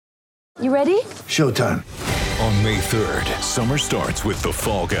You ready? Showtime. On May 3rd, summer starts with The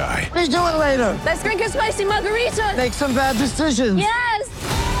Fall Guy. Let's do it later. Let's drink a spicy margarita. Make some bad decisions. Yes.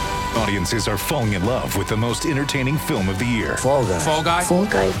 Audiences are falling in love with the most entertaining film of the year. Fall Guy. Fall Guy? Fall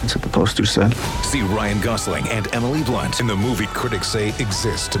Guy. That's what the poster said. See Ryan Gosling and Emily Blunt in the movie critics say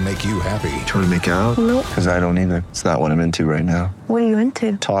exists to make you happy. Trying to make it out? Nope. Because I don't either. It's not what I'm into right now. What are you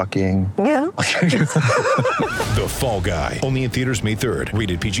into? Talking. Yeah. The Fall Guy. Only in theaters May 3rd.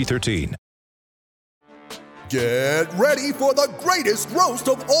 Rated PG-13. Get ready for the greatest roast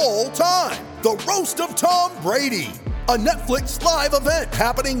of all time. The Roast of Tom Brady. A Netflix live event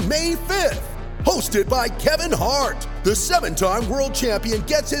happening May 5th. Hosted by Kevin Hart. The 7-time world champion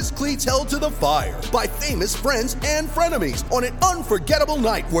gets his cleats held to the fire by famous friends and frenemies on an unforgettable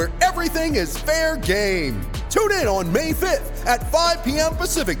night where everything is fair game. Tune in on May 5th at 5 p.m.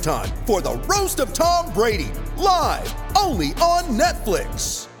 Pacific time for the Roast of Tom Brady. Live only on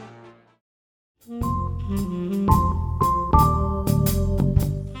Netflix.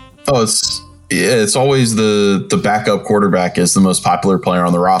 Oh, it's always the backup quarterback is the most popular player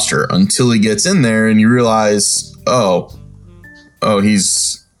on the roster until he gets in there and you realize, oh,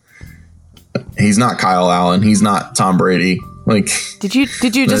 he's not Kyle Allen, he's not Tom Brady. Like, did you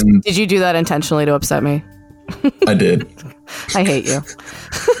do that intentionally to upset me? I did. I hate you.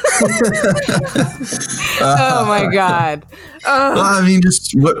 Oh my God. Well, I mean,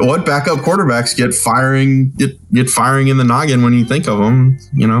 just what backup quarterbacks get firing in the noggin when you think of them,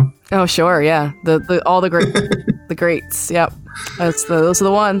 you know? Oh, sure. Yeah. All the great, the greats. Yep. Those are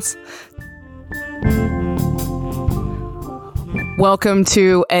the ones. Welcome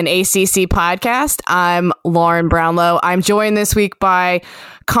to an ACC podcast. I'm Lauren Brownlow. I'm joined this week by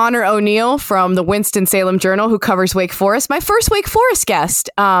Connor O'Neill from the Winston-Salem Journal, who covers Wake Forest. My first Wake Forest guest.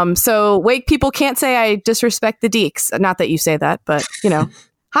 So Wake people can't say I disrespect the Deeks. Not that you say that, but, you know.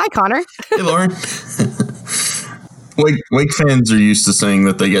 Hi, Connor. Hey, Lauren. Wake fans are used to saying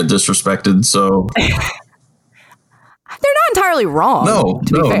that they get disrespected, so they're not entirely wrong. No,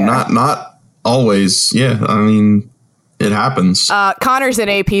 not always. Yeah, I mean, it happens. Connor's an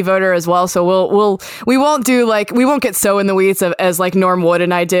AP voter as well, so we won't get so in the weeds as like Norm Wood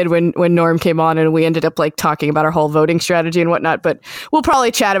and I did when Norm came on and we ended up like talking about our whole voting strategy and whatnot. But we'll probably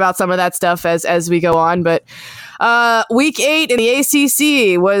chat about some of that stuff as we go on. But week 8 in the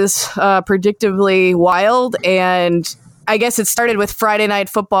ACC was predictably wild, and I guess it started with Friday Night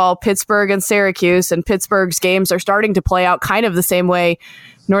Football, Pittsburgh and Syracuse, and Pittsburgh's games are starting to play out kind of the same way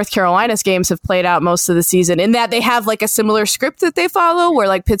North Carolina's games have played out most of the season, in that they have like a similar script that they follow where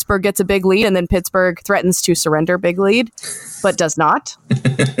like Pittsburgh gets a big lead and then Pittsburgh threatens to surrender big lead, but does not.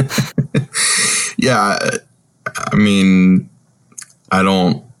 Yeah. I mean, I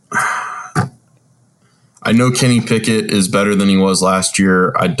know Kenny Pickett is better than he was last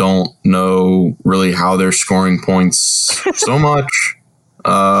year. I don't know really how they're scoring points so much.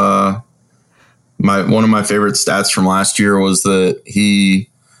 One of my favorite stats from last year was that he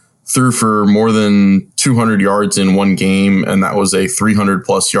threw for more than 200 yards in one game, and that was a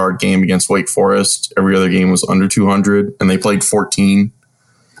 300-plus yard game against Wake Forest. Every other game was under 200, and they played 14.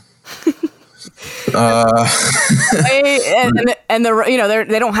 They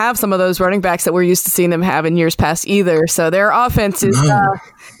don't have some of those running backs that we're used to seeing them have in years past either. So their offense is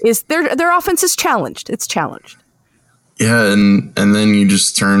their offense is challenged. It's challenged. Yeah, and then you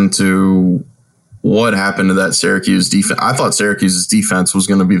just turn to what happened to that Syracuse defense. I thought Syracuse's defense was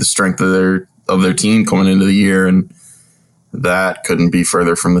going to be the strength of their team coming into the year, and that couldn't be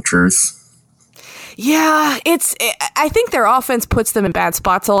further from the truth. Yeah, I think their offense puts them in bad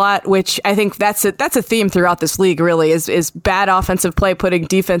spots a lot, which I think that's a theme throughout this league, really, is bad offensive play putting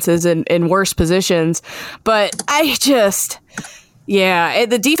defenses in worse positions. But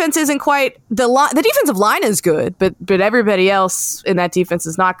the defense isn't quite the defensive line is good, but everybody else in that defense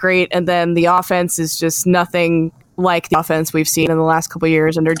is not great, and then the offense is just nothing like the offense we've seen in the last couple of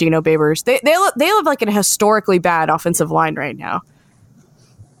years under Dino Babers. They look like an historically bad offensive line right now.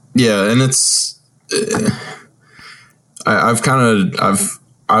 Yeah, and it's I've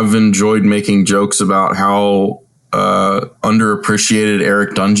enjoyed making jokes about how underappreciated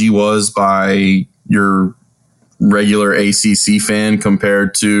Eric Dungy was by your regular ACC fan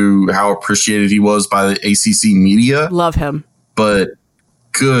compared to how appreciated he was by the ACC media. Love him. But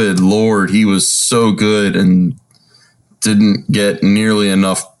good Lord, he was so good and didn't get nearly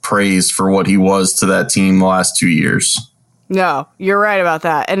enough praise for what he was to that team the last 2 years. No, you're right about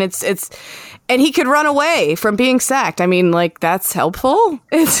that. And and he could run away from being sacked. I mean, like, that's helpful.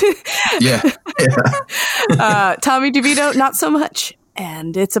 Yeah. Tommy DeVito, not so much.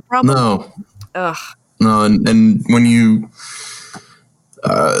 And it's a problem. No. Ugh. No, and when you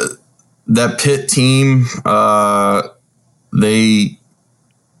that Pitt team,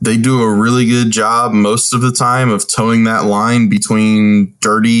 they do a really good job most of the time of towing that line between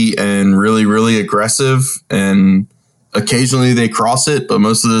dirty and really, really aggressive. And occasionally they cross it, but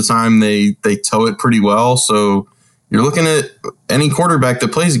most of the time they tow it pretty well. So you're looking at any quarterback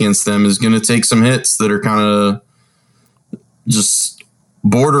that plays against them is going to take some hits that are kind of just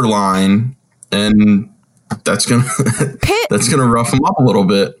borderline, and that's gonna rough them up a little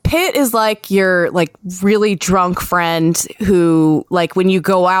bit. Pitt is like your like really drunk friend who, like, when you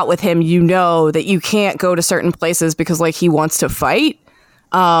go out with him, you know that you can't go to certain places because like he wants to fight.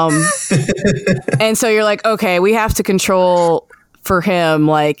 And so you're like, okay, we have to control for him,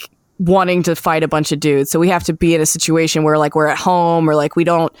 like wanting to fight a bunch of dudes. So we have to be in a situation where like we're at home or like we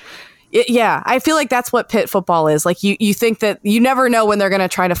don't. Yeah, I feel like that's what Pitt football is. Like you think that you never know when they're going to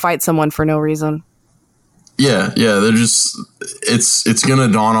try to fight someone for no reason. Yeah, they're just it's gonna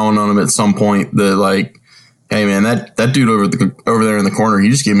dawn on them at some point that like, hey man, that dude over there in the corner, he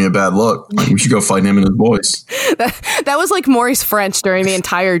just gave me a bad look. Like, we should go fight him and his boys. That was like Maurice French during the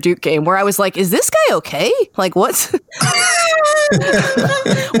entire Duke game, where I was like, is this guy okay? Like, what's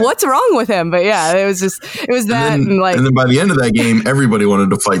wrong with him? But yeah, it was that, and then by the end of that game, everybody wanted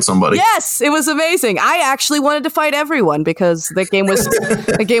to fight somebody. Yes, it was amazing. I actually wanted to fight everyone because the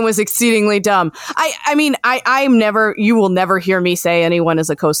game was exceedingly dumb. I mean, you will never hear me say anyone is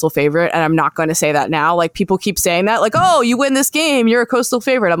a Coastal favorite, and I'm not going to say that now. Like, people keep saying that, like, oh, you win this game, you're a Coastal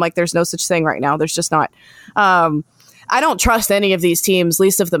favorite. I'm like, there's no such thing right now. There's just not. I don't trust any of these teams,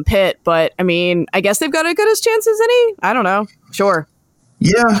 least of them Pitt, but I mean, I guess they've got as good as chance as any. I don't know. Sure.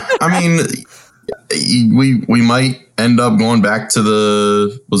 Yeah, I mean, we might end up going back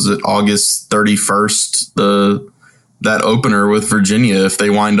to August 31st, that opener with Virginia. If they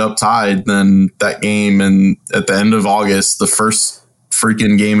wind up tied, then that game, and at the end of August, the first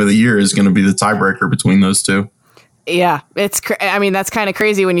freaking game of the year is going to be the tiebreaker between those two. Yeah, I mean, that's kind of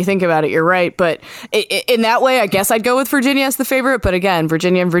crazy when you think about it. You're right. But in that way, I guess I'd go with Virginia as the favorite. But again,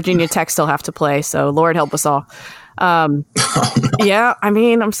 Virginia and Virginia Tech still have to play. So Lord help us all. Yeah, I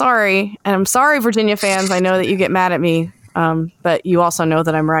mean, I'm sorry. And I'm sorry, Virginia fans. I know that you get mad at me. But you also know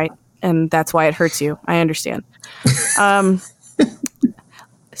that I'm right. And that's why it hurts you. I understand.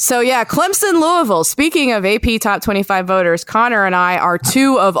 So yeah, Clemson, Louisville. Speaking of AP top 25 voters, Connor and I are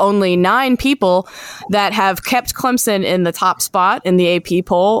two of only 9 people that have kept Clemson in the top spot in the AP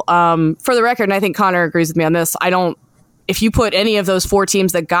poll. For the record, and I think Connor agrees with me on this, if you put any of those 4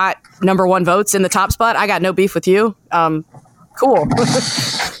 teams that got number 1 votes in the top spot, I got no beef with you. Cool.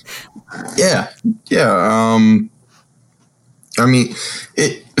 Yeah. I mean,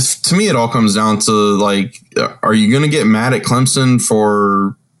 to me, it all comes down to, like, are you going to get mad at Clemson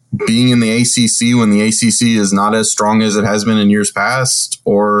for being in the ACC when the ACC is not as strong as it has been in years past?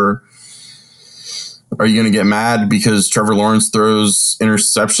 Or are you going to get mad because Trevor Lawrence throws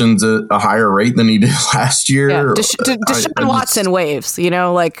interceptions at a higher rate than he did last year? Yeah, Deshaun Watson waves,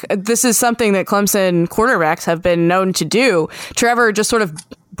 like this is something that Clemson quarterbacks have been known to do. Trevor just sort of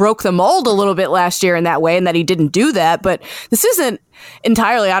broke the mold a little bit last year in that way, and that he didn't do that. But this isn't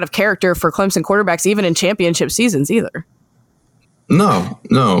entirely out of character for Clemson quarterbacks, even in championship seasons either. No.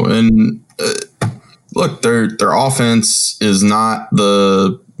 And look, their offense is not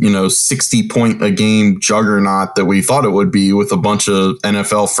the 60-point a game juggernaut that we thought it would be, with a bunch of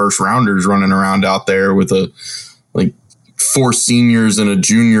NFL first rounders running around out there with 4 seniors and a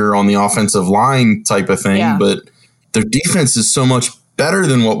junior on the offensive line type of thing. Yeah. But their defense is so much better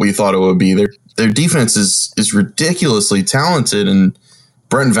than what we thought it would be. Their defense is ridiculously talented, and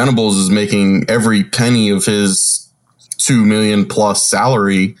Brent Venables is making every penny of his $2 million plus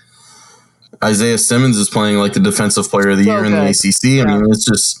salary. Isaiah Simmons is playing like the defensive player of the year in the ACC. I mean, it's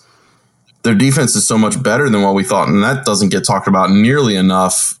just, their defense is so much better than what we thought, and that doesn't get talked about nearly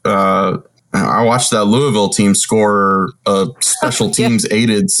enough. I watched that Louisville team score a special teams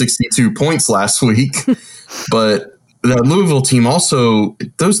aided 62 points last week, but that Louisville team also,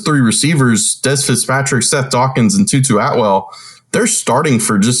 those 3 receivers, Des Fitzpatrick, Seth Dawkins, and Tutu Atwell, they're starting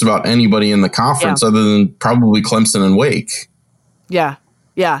for just about anybody in the conference other than probably Clemson and Wake. Yeah.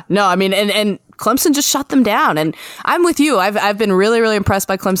 No, I mean, and Clemson just shut them down. And I'm with you. I've been really, really impressed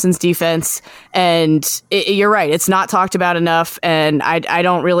by Clemson's defense. And you're right. It's not talked about enough. And I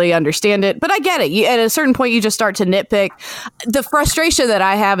don't really understand it. But I get it. At a certain point, you just start to nitpick. The frustration that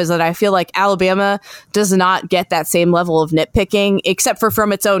I have is that I feel like Alabama does not get that same level of nitpicking, except for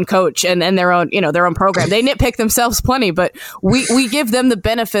from its own coach and their own, their own program. They nitpick themselves plenty, but we give them the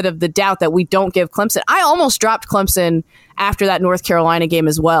benefit of the doubt that we don't give Clemson. I almost dropped Clemson after that North Carolina game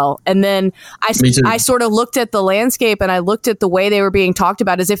as well. And then I sort of looked at the landscape and I looked at the way they were being talked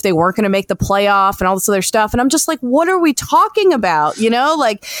about as if they weren't going to make the playoff and all this other stuff. And I'm just like, what are we talking about? You know,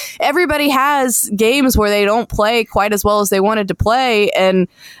 like everybody has games where they don't play quite as well as they wanted to play. And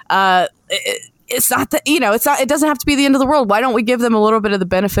it's not that, you know, it doesn't have to be the end of the world. Why don't we give them a little bit of the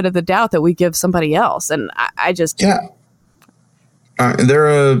benefit of the doubt that we give somebody else? And I just, yeah.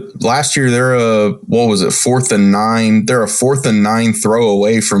 Last year they're a 4th and 9. They're a 4th and 9 throw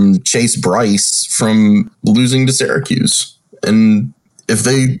away from Chase Bryce from losing to Syracuse. And if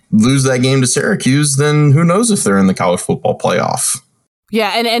they lose that game to Syracuse, then who knows if they're in the college football playoff.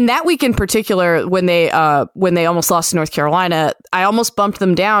 Yeah, and that week in particular, when they almost lost to North Carolina, I almost bumped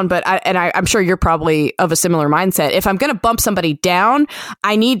them down. But I'm sure you're probably of a similar mindset. If I'm going to bump somebody down,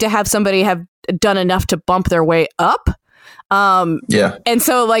 I need to have somebody have done enough to bump their way up. Yeah. And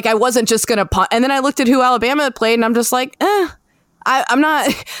so like, I wasn't just going to and then I looked at who Alabama had played and I'm just like, I'm not,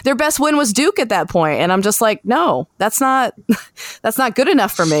 their best win was Duke at that point. And I'm just like, no, that's not good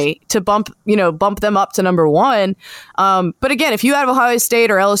enough for me to bump them up to number 1. But again, if you have Ohio State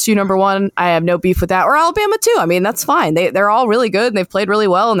or LSU number 1, I have no beef with that, or Alabama too. I mean, that's fine. They're all really good and they've played really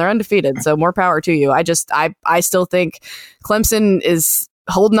well and they're undefeated. So more power to you. I still think Clemson is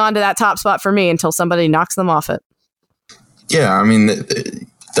holding on to that top spot for me until somebody knocks them off it. Yeah, I mean,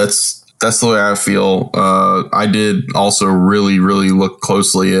 that's the way I feel. I did also really, really look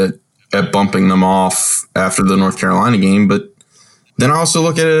closely at bumping them off after the North Carolina game. But then I also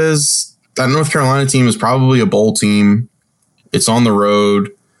look at it as that North Carolina team is probably a bowl team. It's on the road.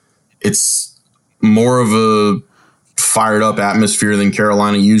 It's more of a fired up atmosphere than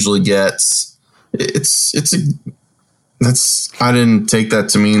Carolina usually gets. I didn't take that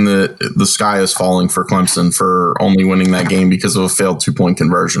to mean that the sky is falling for Clemson for only winning that game because of a failed 2-point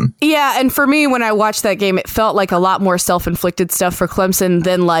conversion. Yeah, and for me, when I watched that game, it felt like a lot more self-inflicted stuff for Clemson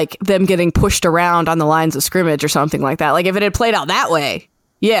than like them getting pushed around on the lines of scrimmage or something like that. Like if it had played out that way,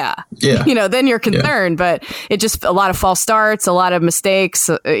 yeah. Then you're concerned. Yeah. But it just a lot of false starts, a lot of mistakes,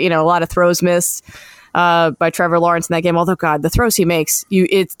 a lot of throws missed by Trevor Lawrence in that game. Although, God, the throws he makes,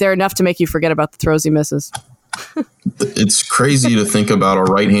 they're enough to make you forget about the throws he misses. It's crazy to think about a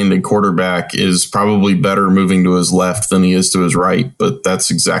right-handed quarterback is probably better moving to his left than he is to his right, but that's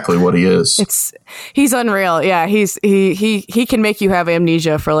exactly what he is. He's unreal. Yeah, he can make you have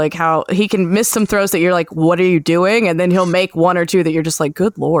amnesia for like how he can miss some throws that you're like, what are you doing? And then he'll make one or two that you're just like,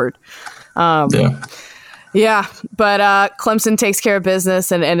 good Lord. Yeah, but Clemson takes care of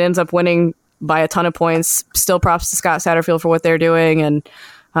business and ends up winning by a ton of points. Still props to Scott Satterfield for what they're doing, and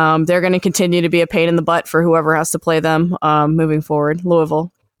they're going to continue to be a pain in the butt for whoever has to play them moving forward.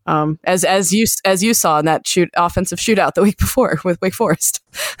 Louisville, as you saw in that offensive shootout the week before with Wake Forest.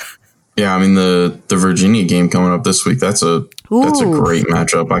 Yeah, I mean the Virginia game coming up this week. That's a great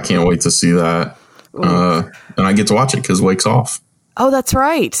matchup. I can't wait to see that, and I get to watch it because Wake's off. Oh, that's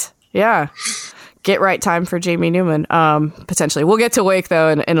right. Yeah. Get right time for Jamie Newman, potentially. We'll get to Wake, though,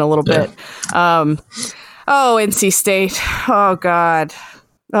 in a little bit. NC State. Oh, God.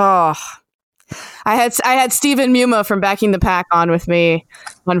 Oh, I had Stephen Muma from Backing the Pack on with me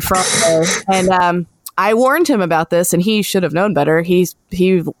on Friday, and I warned him about this, and he should have known better. He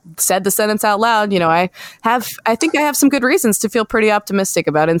said the sentence out loud. I think I have some good reasons to feel pretty optimistic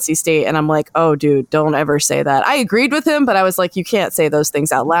about NC State, and I'm like, oh, dude, don't ever say that. I agreed with him, but I was like, you can't say those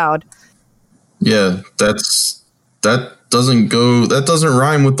things out loud. Yeah, that doesn't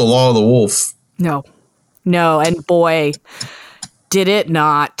rhyme with the law of the wolf. No, and boy, did it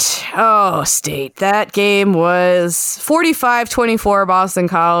not. Oh, State. That game was 45-24 Boston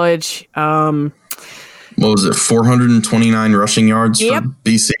College. What was it, 429 rushing yards for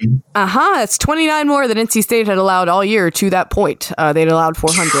BC? It's 29 more than NC State had allowed all year to that point. They'd allowed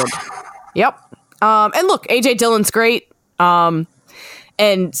 400. Yep. And look, A.J. Dillon's great. And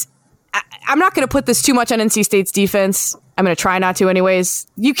I'm not going to put this too much on NC State's defense. I'm going to try not to anyways.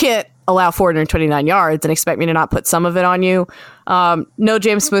 You can't allow 429 yards and expect me to not put some of it on you. No,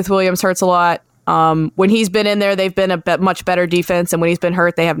 James Smith-Williams hurts a lot. When he's been in there, they've been a much better defense, and when he's been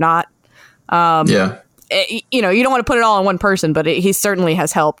hurt, they have not. You don't want to put it all on one person, but he certainly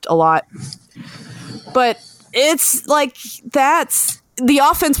has helped a lot. But it's like the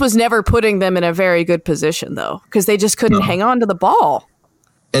offense was never putting them in a very good position, though, because they just couldn't hang on to the ball.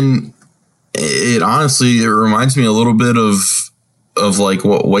 And it honestly reminds me a little bit of like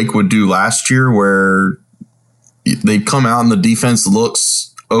what Wake would do last year, where they come out and the defense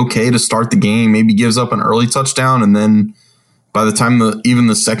looks okay to start the game, maybe gives up an early touchdown, and then by the time even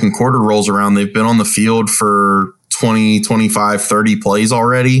the second quarter rolls around, they've been on the field for 20, 25, 30 plays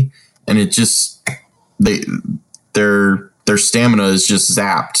already, and it just their stamina is just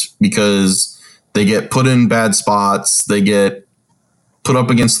zapped because they get put in bad spots, they get put up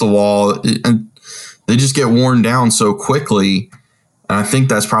against the wall, and they just get worn down so quickly. And I think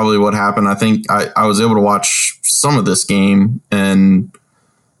that's probably what happened. I think I was able to watch some of this game, and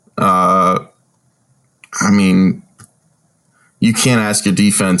you can't ask a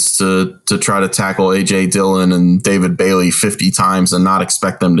defense to try to tackle A.J. Dillon and David Bailey 50 times and not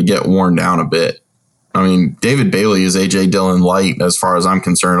expect them to get worn down a bit. I mean, David Bailey is A.J. Dillon light as far as I'm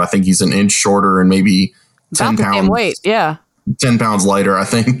concerned. I think he's an inch shorter and maybe 10 About the same pounds. weight, yeah. 10 pounds lighter, I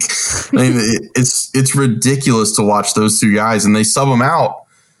think. I mean, it's ridiculous to watch those two guys, and they sub them out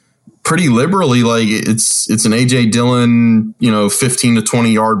pretty liberally. Like it's an A.J. Dillon, 15 to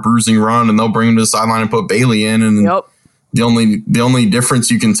 20 yard bruising run, and they'll bring him to the sideline and put Bailey in. And the only difference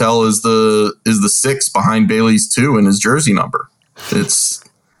you can tell is the 6 behind Bailey's 2 and his jersey number. It's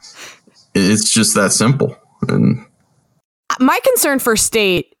just that simple. And my concern for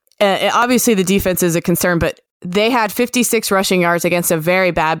State, obviously the defense is a concern, but they had 56 rushing yards against a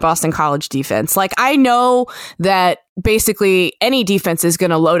very bad Boston College defense. Like, I know that basically any defense is going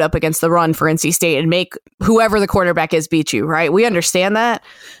to load up against the run for NC State and make whoever the quarterback is beat you, right? We understand that.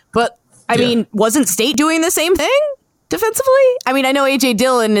 But, I mean, wasn't State doing the same thing defensively? I mean, I know A.J.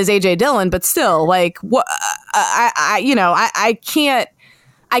 Dillon is A.J. Dillon, but still, like, what? I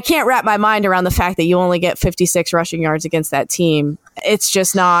can't wrap my mind around the fact that you only get 56 rushing yards against that team. It's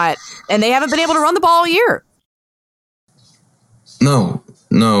just not, and they haven't been able to run the ball all year. No.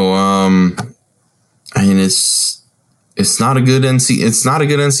 I mean, it's not a good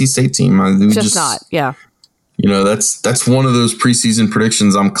NC State team. Yeah. That's one of those preseason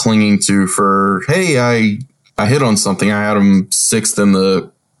predictions I'm clinging to for, hey, I hit on something. I had them 6th in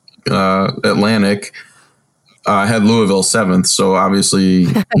the Atlantic. I had Louisville 7th, so obviously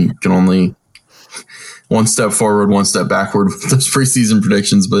you can only one step forward, one step backward with those preseason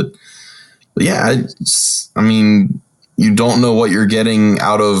predictions. But yeah, I mean, you don't know what you're getting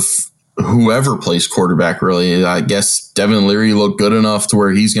out of whoever plays quarterback, really. I guess Devin Leary looked good enough to where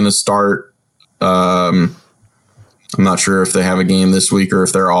he's going to start. I'm not sure if they have a game this week or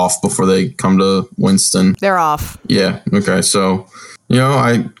if they're off before they come to Winston. They're off. Yeah. Okay. So,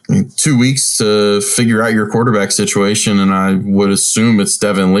 2 weeks to figure out your quarterback situation, and I would assume it's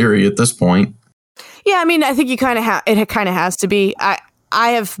Devin Leary at this point. Yeah, I mean, I think it kind of has to be.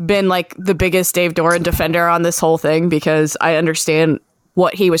 I have been like the biggest Dave Doran defender on this whole thing because I understand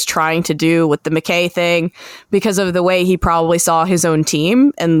what he was trying to do with the McKay thing because of the way he probably saw his own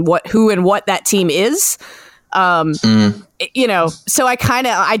team and what that team is. So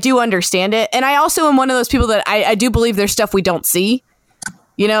I do understand it. And I also am one of those people that I do believe there's stuff we don't see,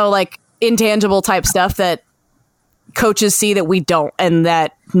 like intangible type stuff that coaches see that we don't, and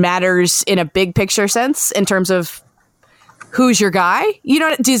that matters in a big picture sense in terms of who's your guy.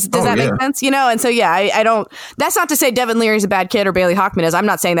 Does that make sense? And so, yeah, I don't, that's not to say Devin Leary's a bad kid or Bailey Hockman is. I'm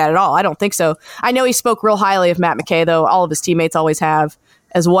not saying that at all. I don't think so. I know he spoke real highly of Matt McKay, though. All of his teammates always have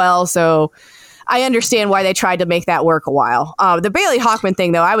as well. So I understand why they tried to make that work a while. The Bailey Hockman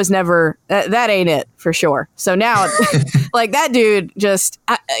thing, though, I was never, that ain't it for sure. So now, like that dude just,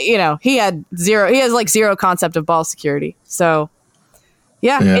 he has zero concept of ball security. So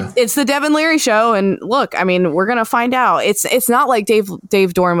yeah. It's the Devin Leary show. And look, I mean, we're going to find out. It's not like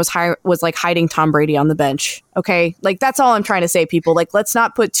Dave Doran was like hiding Tom Brady on the bench. Okay. Like that's all I'm trying to say, people. Like, let's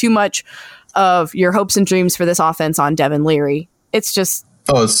not put too much of your hopes and dreams for this offense on Devin Leary. It's just,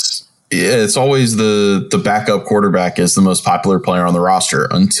 it's always the backup quarterback is the most popular player on the roster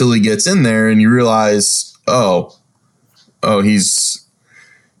until he gets in there and you realize, he's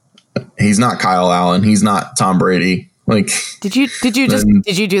not Kyle Allen. He's not Tom Brady. Like, did you do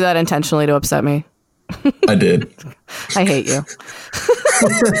that intentionally to upset me? I did. I hate you.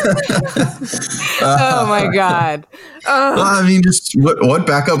 Oh my God. Well, I mean, just what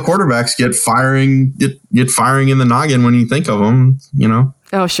backup quarterbacks get firing in the noggin when you think of them,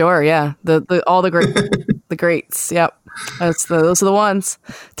 Oh, sure. Yeah. All the great, the greats. Yep. Those are the ones.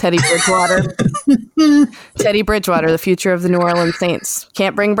 Teddy Bridgewater. Teddy Bridgewater, the future of the New Orleans Saints.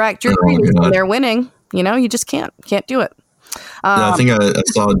 Can't bring back Drew Brees when they're winning. You just can't do it. I think I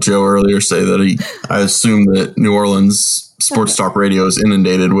saw Joe earlier say that I assume that New Orleans sports talk radio is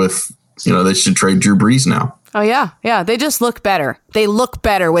inundated with, they should trade Drew Brees now. Oh, yeah. Yeah. They just look better. They look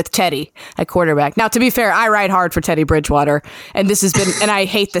better with Teddy at quarterback. Now, to be fair, I ride hard for Teddy Bridgewater, and and I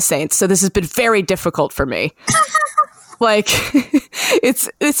hate the Saints. So this has been very difficult for me. Like,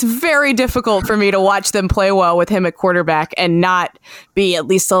 it's very difficult for me to watch them play well with him at quarterback and not be at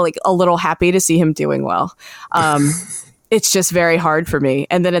least a little happy to see him doing well. it's just very hard for me.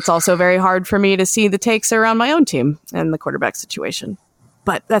 And then it's also very hard for me to see the takes around my own team and the quarterback situation.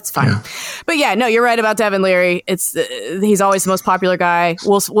 But that's fine. Yeah. But yeah, no, you're right about Devin Leary. He's always the most popular guy.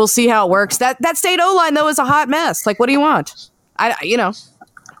 We'll see how it works. That State O-line though is a hot mess. Like, what do you want?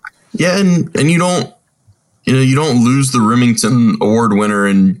 Yeah, and you don't lose the Remington Award winner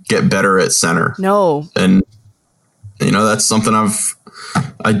and get better at center. No. And that's something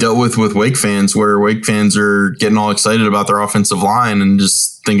I dealt with Wake fans, where Wake fans are getting all excited about their offensive line and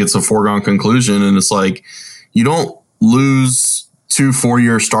just think it's a foregone conclusion. And it's like, you don't lose 2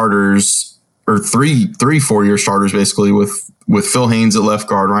 4-year starters, or three 4-year starters, basically, with Phil Haynes at left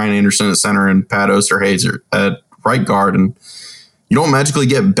guard, Ryan Anderson at center, and Pat Osterhazer at right guard. And you don't magically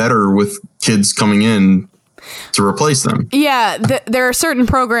get better with kids coming in to replace them. Yeah, there are certain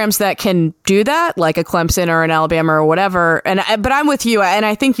programs that can do that, like a Clemson or an Alabama or whatever. But I'm with you, and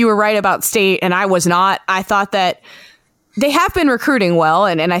I think you were right about State, and I was not. I thought that they have been recruiting well,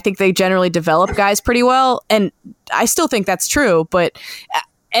 and I think they generally develop guys pretty well, and I still think that's true.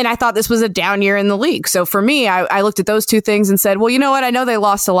 And I thought this was a down year in the league. So for me, I looked at those two things and said, well, you know what? I know they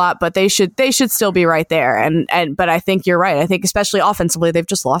lost a lot, but they should still be right there. But I think you're right. I think especially offensively, they've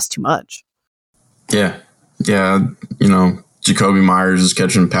just lost too much. Yeah. Jacoby Myers is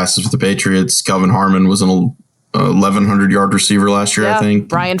catching passes with the Patriots. Kelvin Harmon was an 1,100-yard receiver last year, I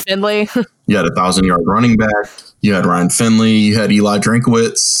think. Ryan Finley. You had a 1,000-yard running back. You had Ryan Finley. You had Eli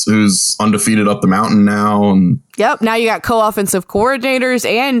Drinkowitz, who's undefeated up the mountain now. And yep. Now you got co-offensive coordinators,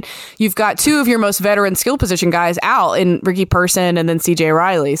 and you've got 2 of your most veteran skill position guys out in Ricky Person and then CJ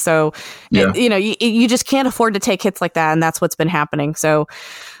Riley. So, yeah. You just can't afford to take hits like that, and that's what's been happening. So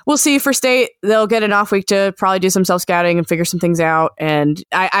we'll see for State. They'll get an off week to probably do some self-scouting and figure some things out. And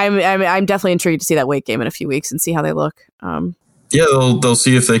I'm definitely intrigued to see that Wake game in a few weeks and see how they look. Yeah, they'll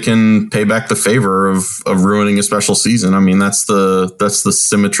see if they can pay back the favor of ruining a special season. I mean, that's the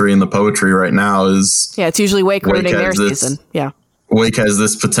symmetry and the poetry right now. It's usually Wake ruining their season. Yeah, Wake has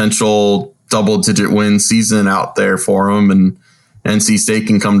this potential double-digit win season out there for them, and NC State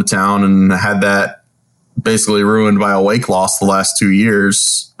can come to town and had that basically ruined by a Wake loss the last 2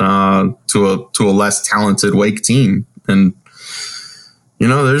 years to a less talented Wake team. And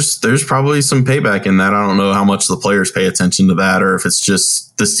there's probably some payback in that. I don't know how much the players pay attention to that, or if it's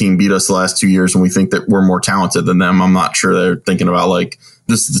just this team beat us the last 2 years and we think that we're more talented than them. I'm not sure they're thinking about like,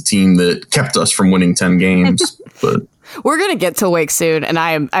 this is the team that kept us from winning 10 games. But we're going to get to Wake soon, and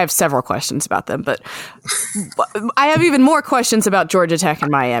I have several questions about them, but I have even more questions about Georgia Tech and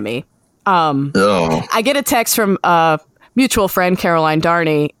Miami. I get a text from mutual friend Caroline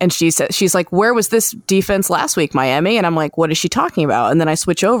Darney, and she's like, where was this defense last week, Miami? And I'm like, what is she talking about? And then I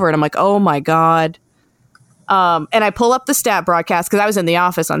switch over and I'm like, oh my God. And I pull up the stat broadcast because I was in the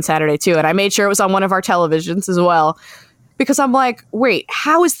office on Saturday too, and I made sure it was on one of our televisions as well, because I'm like, wait,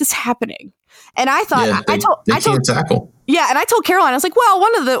 how is this happening? And I thought they can't tackle. Yeah, and I told Caroline, I was like, well,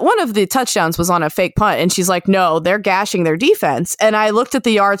 one of the touchdowns was on a fake punt, and she's like, no, they're gashing their defense. And I looked at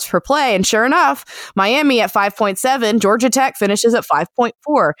the yards per play, and sure enough, Miami at 5.7, Georgia Tech finishes at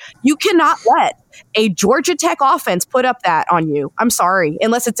 5.4. You cannot let a Georgia Tech offense put up that on you. I'm sorry,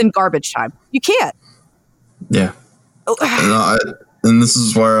 unless it's in garbage time. You can't. Yeah. And this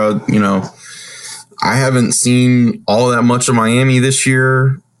is where I haven't seen all that much of Miami this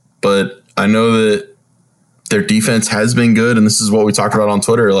year, but I know that their defense has been good, and this is what we talked about on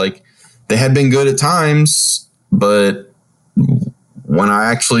Twitter. Like, they had been good at times, but when I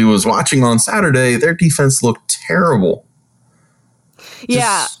actually was watching on Saturday, their defense looked terrible.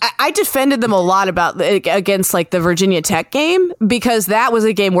 Yeah, I defended them a lot against like the Virginia Tech game, because that was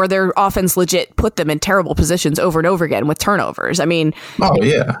a game where their offense legit put them in terrible positions over and over again with turnovers. I mean,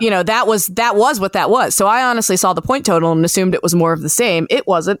 that was what that was. So I honestly saw the point total and assumed it was more of the same. It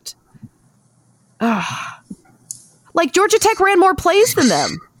wasn't. Like, Georgia Tech ran more plays than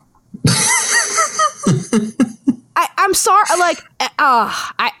them. I'm sorry. Like,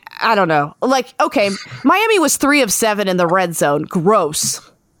 I don't know. Like, okay, Miami was 3 of 7 in the red zone. Gross.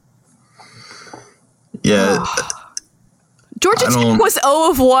 Yeah. Georgia Tech was 0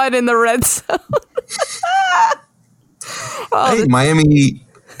 of 1 in the red zone. Hey, Miami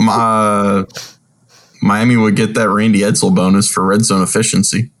would get that Randy Edsall bonus for red zone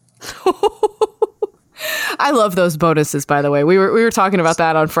efficiency. I love those bonuses, by the way. We were talking about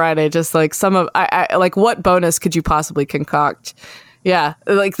that on Friday. Just like like, what bonus could you possibly concoct? Yeah,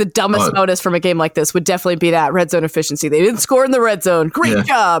 like the dumbest bonus from a game like this would definitely be that red zone efficiency. They didn't score in the red zone. Great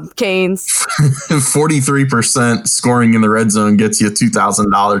job, Canes. 43% scoring in the red zone gets you a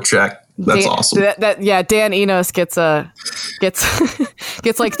 $2,000 check. That's awesome. Dan Enos gets gets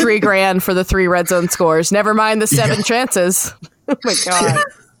like $3,000 for the 3 red zone scores. Never mind the 7 chances. Oh my god.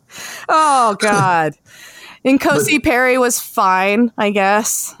 Oh god. And Kosi Perry was fine, I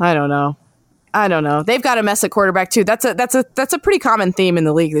guess. I don't know. They've got a mess at quarterback too. That's a pretty common theme in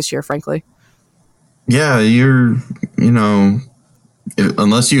the league this year, frankly. Yeah,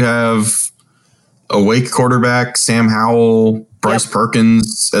 unless you have a Wake quarterback, Sam Howell, Bryce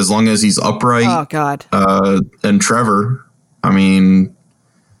Perkins, as long as he's upright. Oh God. And Trevor. I mean,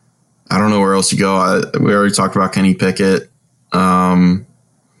 I don't know where else you go. We already talked about Kenny Pickett. I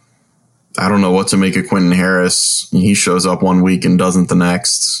don't know what to make of Quentin Harris. He shows up one week and doesn't the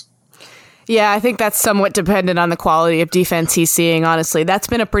next. Yeah, I think that's somewhat dependent on the quality of defense he's seeing, honestly. That's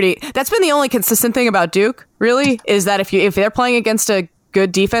been the only consistent thing about Duke, really, is that if they're playing against a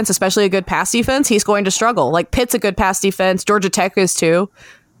good defense, especially a good pass defense, he's going to struggle. Like Pitt's a good pass defense, Georgia Tech is too.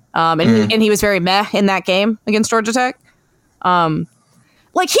 And he was very meh in that game against Georgia Tech.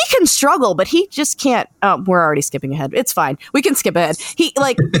 Like he can struggle, but he just can't. Oh, we're already skipping ahead. It's fine. We can skip ahead.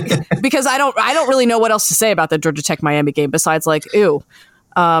 Because I don't really know what else to say about the Georgia Tech Miami game besides like, ew.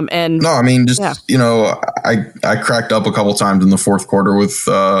 I cracked up a couple times in the fourth quarter with,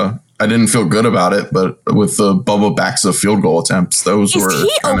 I didn't feel good about it, but with the Bubba Baxa field goal attempts, those were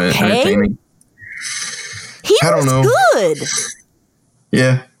kind of entertaining. I don't know. Good.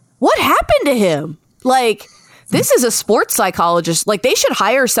 Yeah. What happened to him? Like, this is a sports psychologist. Like, they should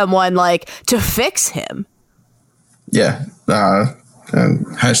hire someone like to fix him. Yeah.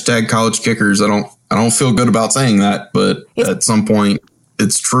 Hashtag college kickers. I don't feel good about saying that, but at some point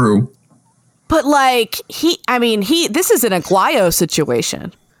it's true. But like this is an Aguayo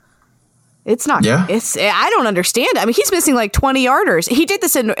situation. It's not. Yeah. I don't understand. I mean, he's missing like 20 yarders. He did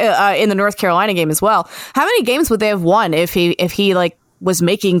this in the North Carolina game as well. How many games would they have won if he like was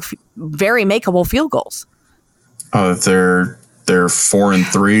making very makeable field goals? They're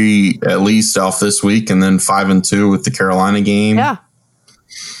 4-3 at least off this week, and then 5-2 with the Carolina game. Yeah.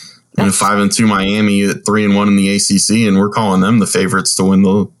 And 5-2 Miami at 3-1 in the ACC, and we're calling them the favorites to win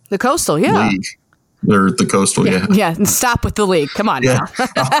the Coastal, yeah. League. They're the Coastal, yeah. Yeah, and stop with the league. Come on now.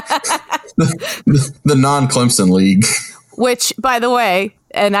 the non-Clemson league. Which, by the way,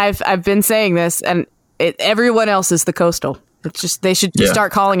 and I've been saying this, and everyone else is the Coastal. It's just they should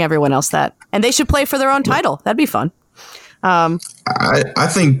start calling everyone else that, and they should play for their own title. That'd be fun. I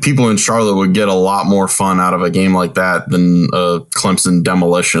think people in Charlotte would get a lot more fun out of a game like that than a Clemson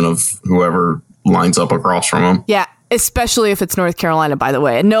demolition of whoever lines up across from them. Yeah, especially if it's North Carolina, by the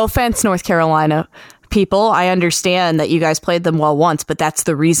way. And no offense, North Carolina people. I understand that you guys played them well once, but that's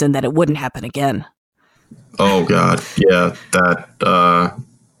the reason that it wouldn't happen again. Oh, God. Yeah, that,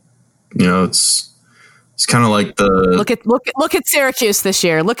 it's kind of like the look at Syracuse this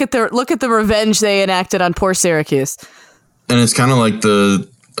year. Look at the revenge they enacted on poor Syracuse. And it's kind of like the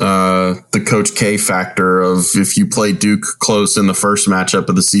Coach K factor of if you play Duke close in the first matchup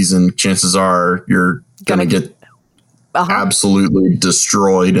of the season, chances are you're going to get absolutely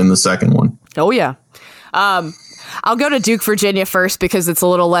destroyed in the second one. Oh, yeah. I'll go to Duke, Virginia first because it's a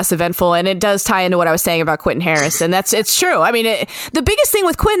little less eventful, and it does tie into what I was saying about Quentin Harris, and it's true. I mean, the biggest thing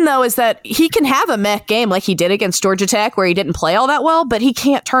with Quentin, though, is that he can have a meh game like he did against Georgia Tech where he didn't play all that well, but he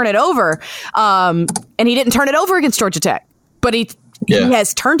can't turn it over. And he didn't turn it over against Georgia Tech, but he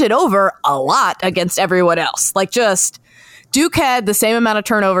has turned it over a lot against everyone else. Like, just Duke had the same amount of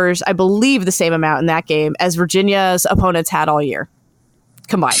turnovers, I believe the same amount in that game as Virginia's opponents had all year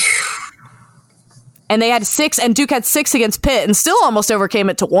combined. And they had 6, and Duke had 6 against Pitt, and still almost overcame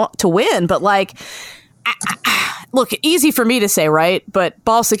it to win. But like, look, easy for me to say, right? But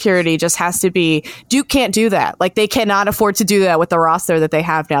ball security just has to be. Duke can't do that. Like, they cannot afford to do that with the roster that they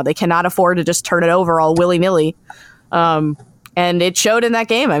have now. They cannot afford to just turn it over all willy nilly. And it showed in that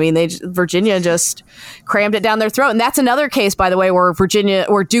game. I mean, Virginia just crammed it down their throat, and that's another case, by the way,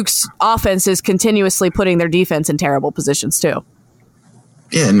 where Duke's offense is continuously putting their defense in terrible positions too.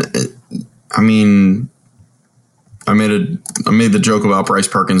 Yeah, and I mean, I made the joke about Bryce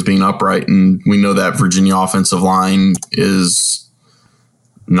Perkins being upright, and we know that Virginia offensive line is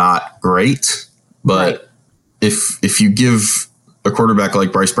not great. But if you give a quarterback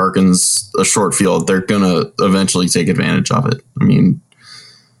like Bryce Perkins a short field, they're gonna eventually take advantage of it. I mean,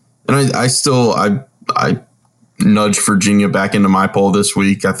 and I nudged Virginia back into my poll this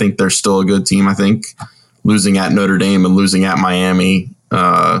week. I think they're still a good team. I think losing at Notre Dame and losing at Miami,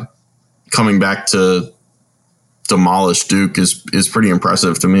 coming back to demolish Duke is pretty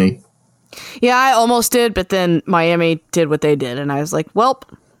impressive to me. Yeah, I almost did, but then Miami did what they did, and I was like, "Welp,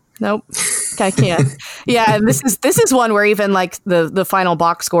 nope." I can't. Yeah, and this is one where even like the final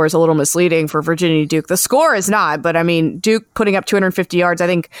box score is a little misleading for Virginia Duke. The score is not, but I mean Duke putting up 250 yards. I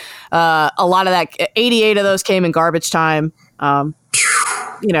think a lot of that, 88 of those came in garbage time. That's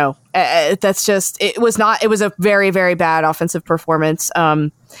just it was a very, very bad offensive performance.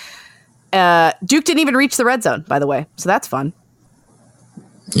 Duke didn't even reach the red zone, by the way, so that's fun.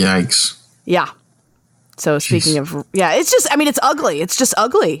 Yikes. Yeah. So speaking of, it's ugly. It's just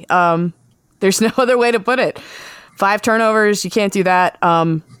ugly. There's no other way to put it. 5 turnovers. You can't do that.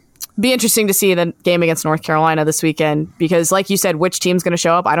 Be interesting to see the game against North Carolina this weekend, because like you said, which team's going to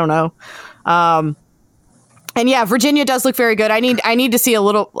show up? I don't know. And yeah, Virginia does look very good. I need to see a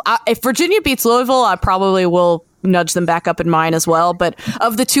little, if Virginia beats Louisville, I probably will nudge them back up in mine as well. But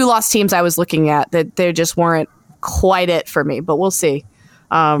of the 2 lost teams I was looking at, that they just weren't quite it for me, but we'll see.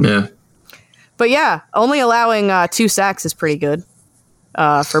 Yeah. But yeah, only allowing 2 sacks is pretty good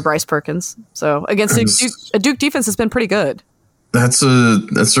for Bryce Perkins. So against a Duke defense has been pretty good. That's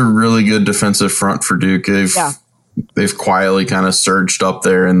a really good defensive front for Duke. They've quietly kind of surged up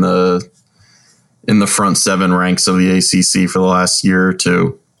there in the front 7 ranks of the ACC for the last year or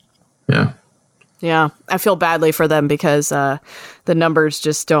two. Yeah. Yeah, I feel badly for them because the numbers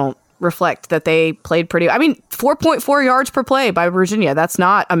just don't reflect that they played pretty. I mean, 4.4 yards per play by Virginia. That's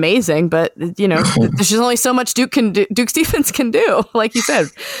not amazing, but there's just only so much Duke's defense can do, like you said,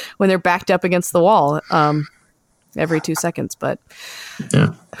 when they're backed up against the wall every 2 seconds. But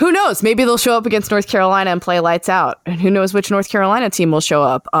yeah, who knows? Maybe they'll show up against North Carolina and play lights out. And who knows which North Carolina team will show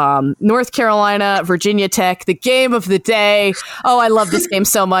up? North Carolina, Virginia Tech, the game of the day. Oh, I love this game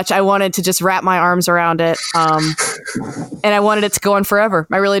so much. I wanted to just wrap my arms around it. And I wanted it to go on forever.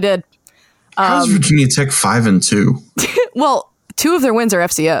 I really did. How's Virginia Tech 5-2? Well, 2 of their wins are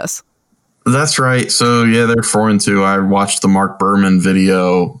FCS. That's right. So yeah, they're 4-2. I watched the Mark Berman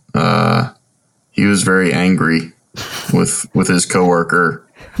video. He was very angry with his coworker.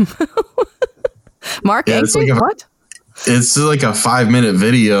 Mark, yeah, what? It's like a 5-minute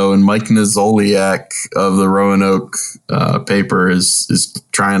video, and Mike Nazoliak of the Roanoke paper is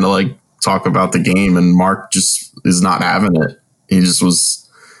trying to like talk about the game, and Mark just is not having it. He just was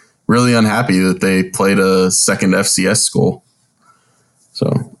really unhappy that they played a second FCS school.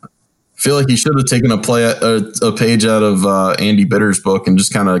 So I feel like he should have taken a page out of Andy Bitter's book and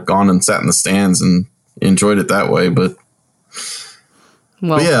just kind of gone and sat in the stands and enjoyed it that way. But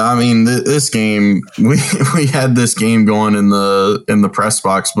yeah, I mean, this game, we had this game going in the press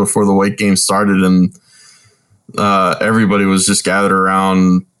box before the Wake game started, and everybody was just gathered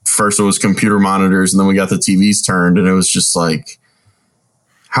around. First it was computer monitors, and then we got the TVs turned, and it was just like,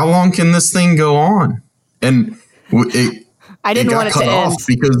 how long can this thing go on? And I didn't want it to end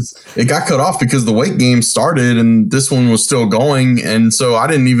because it got cut off because the Wake game started and this one was still going, and so I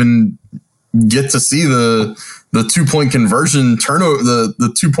didn't even get to see the 2-point conversion turnover,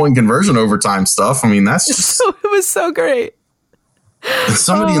 the 2-point conversion overtime stuff. I mean, that's just it was so great. And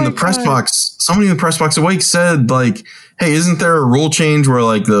somebody in the press box at Wake said, like, hey, isn't there a rule change where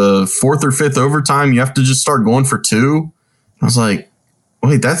like the 4th or 5th overtime you have to just start going for 2? I was like,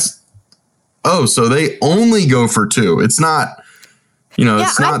 wait, so they only go for 2. It's not,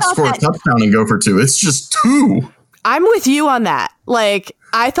 it's not score a touchdown and go for 2. It's just 2. I'm with you on that. Like,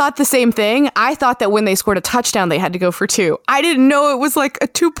 I thought the same thing. I thought that when they scored a touchdown, they had to go for 2. I didn't know it was like a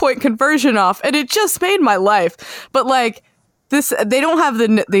 2-point conversion off, and it just made my life. But like this, they don't have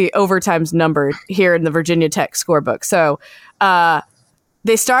the overtimes numbered here in the Virginia Tech scorebook. So,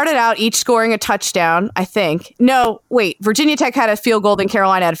 they started out each scoring a touchdown, I think. No, wait. Virginia Tech had a field goal, then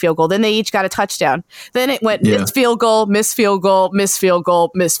Carolina had a field goal. Then they each got a touchdown. Then it went missed field goal, missed field goal, missed field goal,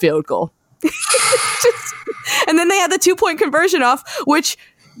 missed field goal. And then they had the 2-point conversion off, which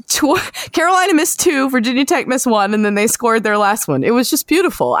Carolina missed 2, Virginia Tech missed 1, and then they scored their last one. It was just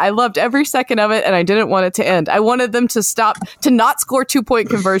beautiful. I loved every second of it, and I didn't want it to end. I wanted them to not score 2-point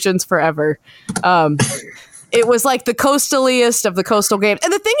conversions forever. It was like the coastaliest of the coastal games.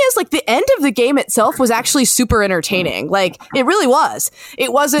 And the thing is, like, the end of the game itself was actually super entertaining. Like, it really was.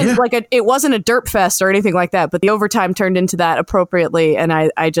 It wasn't it wasn't a derp fest or anything like that, but the overtime turned into that appropriately, and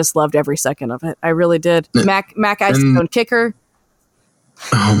I just loved every second of it. I really did. Mac Icestone kicker.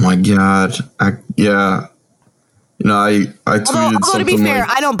 Oh my God. I tweeted although to be fair,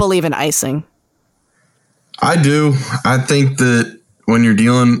 I don't believe in icing. I do. I think that when you're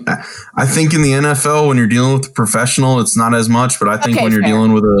I think in the NFL, when you're dealing with a professional, it's not as much, but I think when you're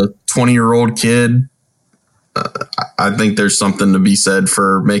dealing with a 20-year-old kid, I think there's something to be said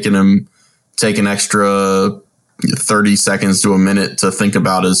for making him take an extra 30 seconds to a minute to think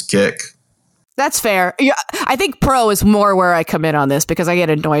about his kick. That's fair. Yeah, I think pro is more where I come in on this because I get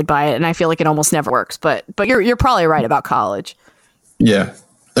annoyed by it and I feel like it almost never works. But you're probably right about college. Yeah.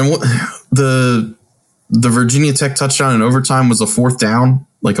 And what the Virginia Tech touchdown in overtime was a fourth down,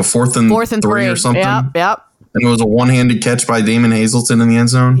 like a fourth and three or something. Yep. And it was a one-handed catch by Damon Hazelton in the end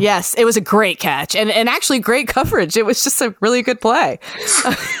zone. Yes, it was a great catch and actually great coverage. It was just a really good play.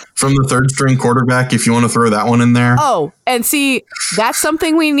 From the third string quarterback, if you want to throw that one in there. Oh, and see, that's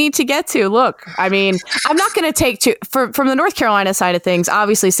something we need to get to. Look, I mean, I'm not going to take from the North Carolina side of things.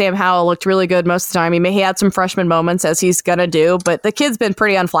 Obviously, Sam Howell looked really good most of the time. He had some freshman moments, as he's going to do, but the kid's been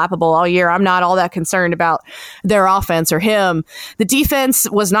pretty unflappable all year. I'm not all that concerned about their offense or him. The defense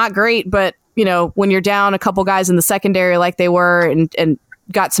was not great, but you know, when you're down a couple guys in the secondary like they were and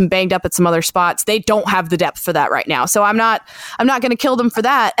got some banged up at some other spots, they don't have the depth for that right now. So I'm not going to kill them for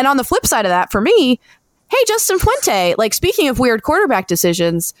that. And on the flip side of that, for me, hey, Justin Fuente, like speaking of weird quarterback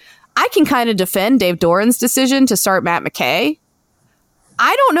decisions, I can kind of defend Dave Doran's decision to start Matt McKay.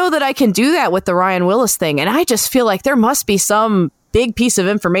 I don't know that I can do that with the Ryan Willis thing. And I just feel like there must be some big piece of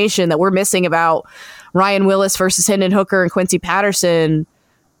information that we're missing about Ryan Willis versus Hendon Hooker and Quincy Patterson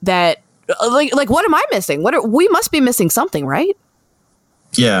that, like, what am I missing? We must be missing something, right?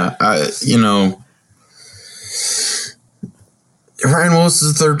 Yeah, Ryan Willis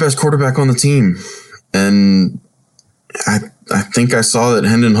is the third best quarterback on the team, and I think I saw that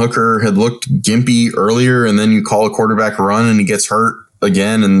Hendon Hooker had looked gimpy earlier, and then you call a quarterback run and he gets hurt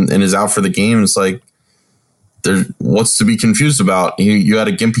again and is out for the game. It's like, what's to be confused about? You had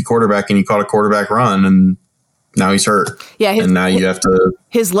a gimpy quarterback and you caught a quarterback run, and now he's hurt. Yeah, and now you have to.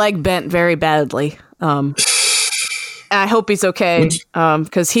 His leg bent very badly. I hope he's okay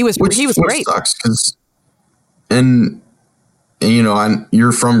because he was great. Sucks because, and you know,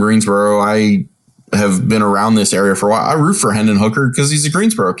 you're from Greensboro. I have been around this area for a while. I root for Hendon Hooker because he's a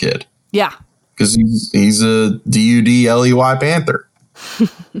Greensboro kid. Yeah, because he's a DUDLEY Panther.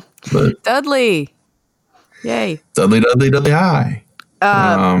 But Dudley, yay! Dudley, hi.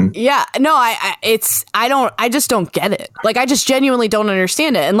 Yeah, no, I just don't get it. Like, I just genuinely don't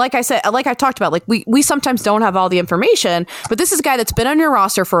understand it. And like I said, like I talked about, like we sometimes don't have all the information, but this is a guy that's been on your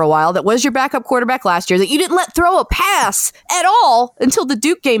roster for a while, that was your backup quarterback last year, that you didn't let throw a pass at all until the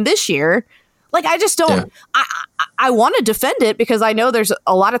Duke game this year. Like, I just don't, I want to defend it because I know there's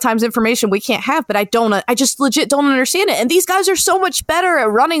a lot of times information we can't have, but I just legit don't understand it. And these guys are so much better at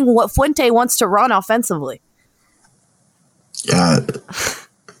running what Fuente wants to run offensively. Yeah,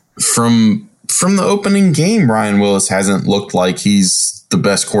 from the opening game, Ryan Willis hasn't looked like he's the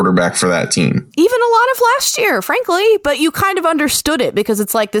best quarterback for that team. Even a lot of last year, frankly, but you kind of understood it because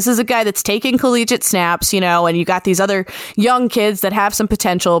it's like, this is a guy that's taking collegiate snaps, you know, and you got these other young kids that have some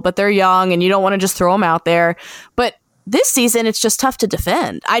potential, but they're young and you don't want to just throw them out there. But this season, it's just tough to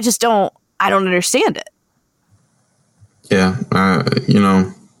defend. I don't understand it. Yeah, I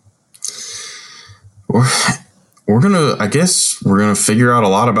guess we're gonna figure out a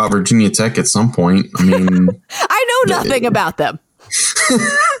lot about Virginia Tech at some point. I mean, I know nothing about them.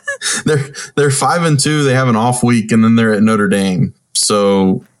 They're 5-2. They have an off week, and then they're at Notre Dame.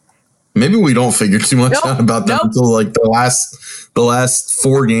 So maybe we don't figure too much out about them until like the last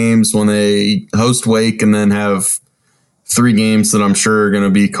 4 games when they host Wake, and then have 3 games that I'm sure are going to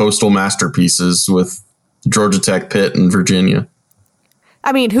be coastal masterpieces with Georgia Tech, Pitt, and Virginia.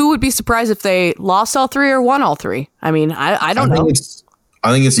 I mean, who would be surprised if they lost all 3 or won all 3? I mean, I don't know.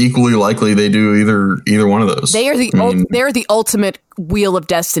 I think it's equally likely they do either one of those. They are they're the ultimate Wheel of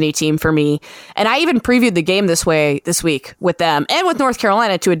Destiny team for me. And I even previewed the game this week with them and with North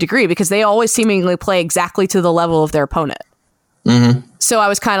Carolina to a degree because they always seemingly play exactly to the level of their opponent. Mm-hmm. So I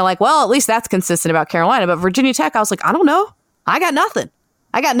was kind of like, well, at least that's consistent about Carolina. But Virginia Tech, I was like, I don't know. I got nothing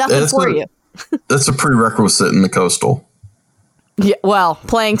for you. That's a prerequisite in the coastal. Yeah, well,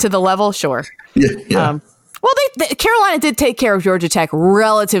 playing to the level, sure. Yeah. Well, Carolina did take care of Georgia Tech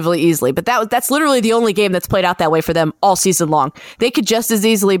relatively easily, but that's literally the only game that's played out that way for them all season long. They could just as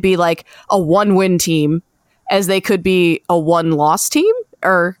easily be like a 1-win team as they could be a 1-loss team.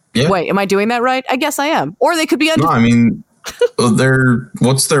 Or wait, am I doing that right? I guess I am. Or they could be No, I mean,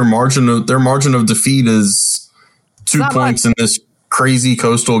 what's their margin of defeat is 2 points in this crazy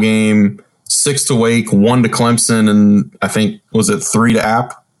coastal game. 6 to Wake, 1 to Clemson, and I think, was it 3 to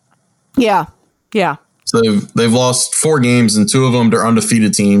App? Yeah. So they've lost 4 games, and 2 of them to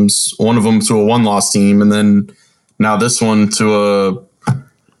undefeated teams, 1 of them to a 1-loss team, and then now this one to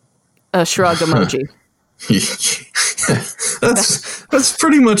a shrug emoji. That's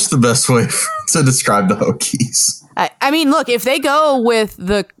pretty much the best way to describe the Hokies. I mean, look, if they go with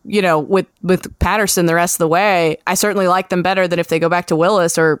with Patterson the rest of the way, I certainly like them better than if they go back to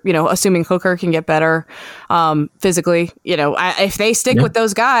Willis or, assuming Hooker can get better physically. If they stick with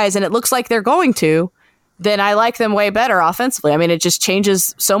those guys and it looks like they're going to, then I like them way better offensively. I mean, it just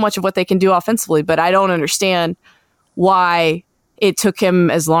changes so much of what they can do offensively, but I don't understand why it took him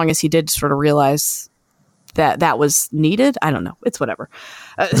as long as he did to sort of realize that was needed. I don't know. It's whatever.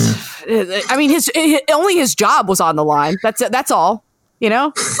 I mean, only his job was on the line. That's all. That's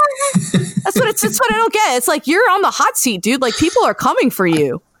what I don't get. It's like, you're on the hot seat, dude. Like, people are coming for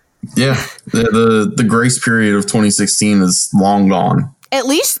you. Yeah, the grace period of 2016 is long gone. At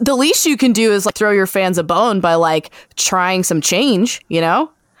least the least you can do is like throw your fans a bone by like trying some change. I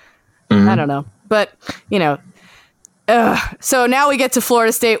don't know, but so now we get to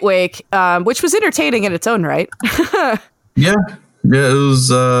Florida State Wake, which was entertaining in its own right. Yeah,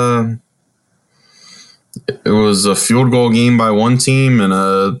 it was a field goal game by one team and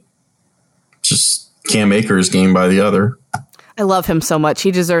a just Cam Akers game by the other. I love him so much.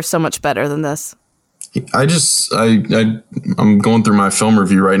 He deserves so much better than this. I'm going through my film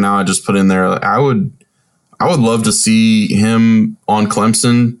review right now. I just put in there, I would love to see him on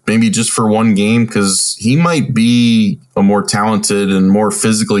Clemson, maybe just for one game, because he might be a more talented and more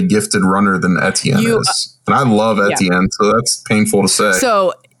physically gifted runner than Etienne is. And I love Etienne, so that's painful to say.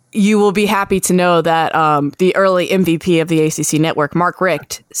 So you will be happy to know that the early MVP of the ACC network, Mark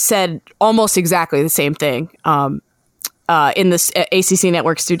Richt, said almost exactly the same thing in this ACC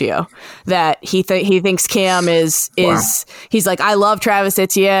network studio, that he thinks Cam is he's like, I love Travis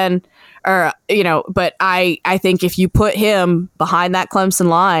Etienne. Or, but I think if you put him behind that Clemson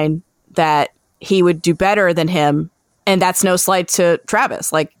line, that he would do better than him. And that's no slight to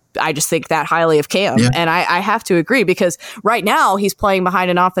Travis. Like, I just think that highly of Cam. Yeah. And I have to agree, because right now he's playing behind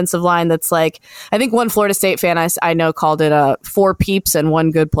an offensive line that's like, I think one Florida State fan I know called it 4 peeps and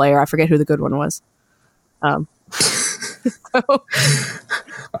 1 good player. I forget who the good one was. I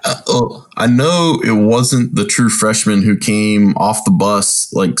know it wasn't the true freshman who came off the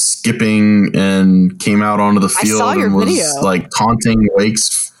bus, like skipping and came out onto the field and was video. Like taunting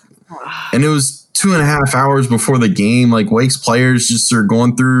Wake's. And it was 2.5 hours before the game. Like, Wake's players just are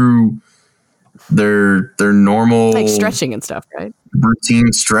going through their normal, like, stretching and stuff, right?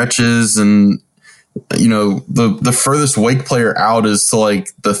 Routine stretches, and the furthest Wake player out is to like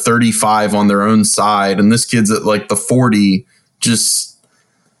the 35 on their own side, and this kid's at like the 40, just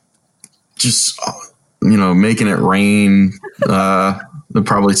making it rain. It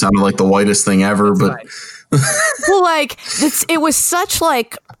probably sounded like the whitest thing ever, but well, like, it was such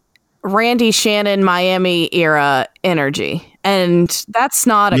like Randy Shannon Miami era energy, and that's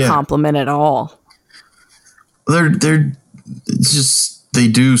not a compliment at all. They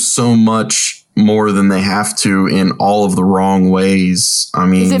do so much more than they have to in all of the wrong ways. I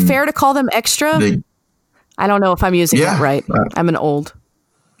mean, is it fair to call them extra? I don't know if I'm using that right. I'm an old.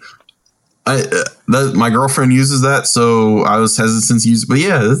 My girlfriend uses that, so I was hesitant to use it. But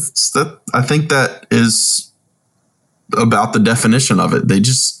yeah, I think that is about the definition of it. They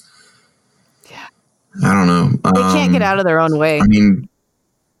just, I don't know. They can't get out of their own way. I mean,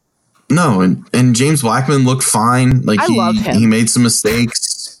 no, and James Blackman looked fine. Like, I love him. He made some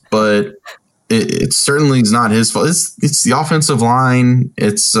mistakes, but it certainly is not his fault. It's the offensive line.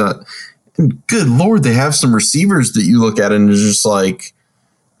 It's good Lord, they have some receivers that you look at and it's just like,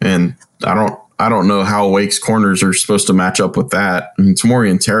 and I don't know how Wake's corners are supposed to match up with that. I mean,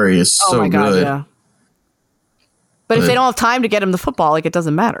 Tamorrion Terry is so good. Yeah. But if they don't have time to get him the football, like, it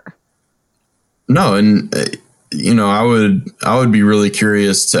doesn't matter. No, and I would be really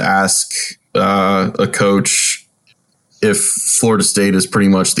curious to ask a coach if Florida State is pretty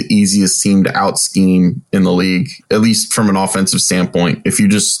much the easiest team to out scheme in the league, at least from an offensive standpoint. If you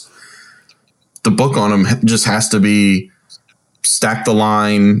the book on them just has to be stack the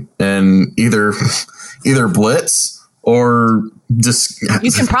line and either blitz or just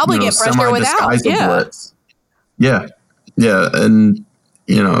you can probably get pressure without. Yeah. Blitz. Yeah. And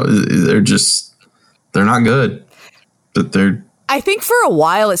they're not good, but I think for a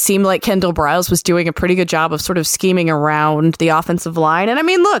while it seemed like Kendall Briles was doing a pretty good job of sort of scheming around the offensive line. And I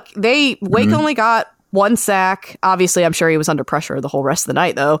mean, look, Wake only got 1 sack. Obviously, I'm sure he was under pressure the whole rest of the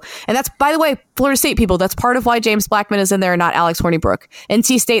night, though. And that's, by the way, Florida State people, that's part of why James Blackman is in there and not Alex Hornibrook.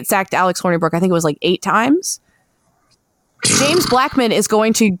 NC State sacked Alex Hornibrook, I think it was like 8 times. James Blackman is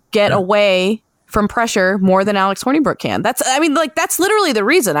going to get away from pressure more than Alex Hornibrook can. That's literally the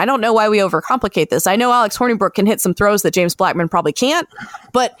reason. I don't know why we overcomplicate this. I know Alex Hornibrook can hit some throws that James Blackman probably can't,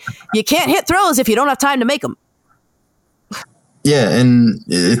 but you can't hit throws if you don't have time to make them. Yeah, and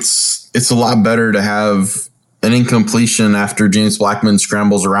it's a lot better to have an incompletion after James Blackman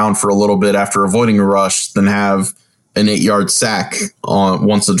scrambles around for a little bit after avoiding a rush than have an 8-yard sack on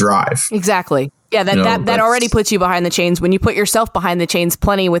once a drive. Exactly. Yeah, that already puts you behind the chains when you put yourself behind the chains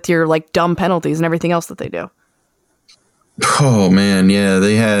plenty with your like dumb penalties and everything else that they do. Oh man, yeah,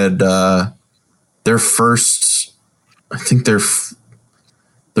 they had their first, I think the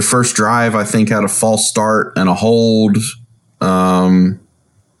first drive I think had a false start and a hold. No,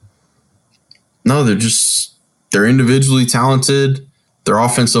 they're individually talented. Their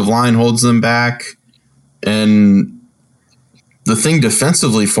offensive line holds them back, and the thing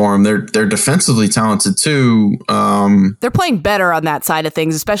defensively for them, they're defensively talented too. They're playing better on that side of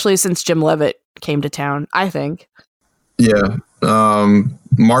things, especially since Jim Leavitt came to town, I think. Yeah.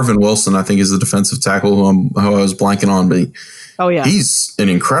 Marvin Wilson, I think, is the defensive tackle who I was blanking on, but he's an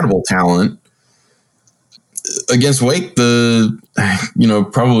incredible talent. Against Wake,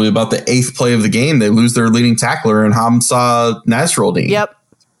 probably about the 8th play of the game, they lose their leading tackler in Hamza Nasruddin. Yep.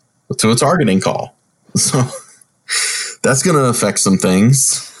 To a targeting call. So that's going to affect some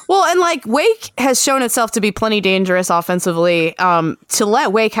things. Well, and like Wake has shown itself to be plenty dangerous offensively. To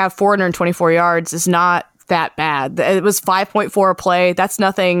let Wake have 424 yards is not that bad. It was 5.4 a play. That's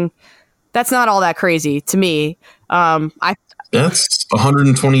nothing. That's not all that crazy to me. That's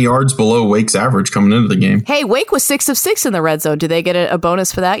 120 yards below Wake's average coming into the game. Hey, Wake was 6 of 6 in the red zone. Do they get a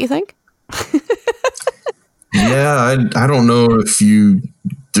bonus for that, you think? Yeah, I don't know if you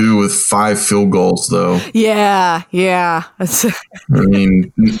do with 5 field goals, though. Yeah. I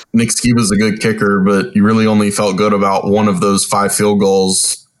mean, Nick Skiba's a good kicker, but you really only felt good about one of those 5 field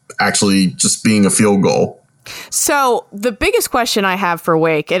goals actually just being a field goal. So the biggest question I have for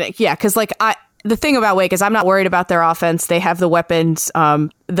Wake, and because the thing about Wake is I'm not worried about their offense. They have the weapons.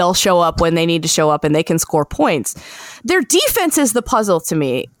 They'll show up when they need to show up and they can score points. Their defense is the puzzle to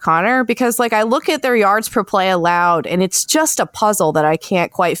me, Connor, because I look at their yards per play allowed and it's just a puzzle that I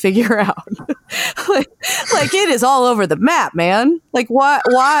can't quite figure out. like it is all over the map, man. What?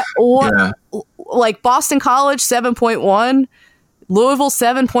 Yeah. Like Boston College 7.1, Louisville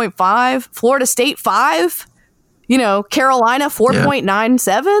 7.5, Florida State 5, Carolina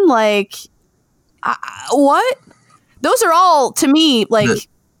 4.97. What? Those are all, to me,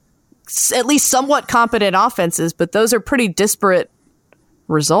 at least somewhat competent offenses, but those are pretty disparate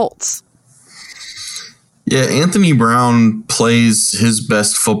results. Yeah, Anthony Brown plays his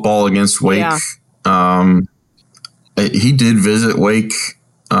best football against Wake. Yeah. He did visit Wake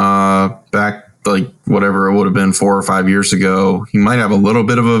back, whatever it would have been 4 or 5 years ago. He might have a little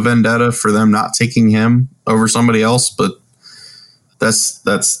bit of a vendetta for them not taking him over somebody else, but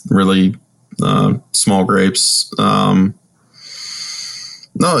that's really... small grapes.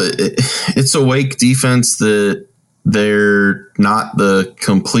 It's a Wake defense that they're not the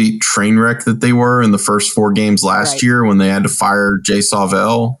complete train wreck that they were in the first 4 games last year when they had to fire Jay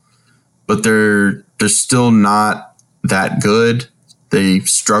Sauvel, but they're still not that good. They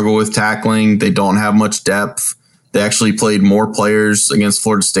struggle with tackling. They don't have much depth. They actually played more players against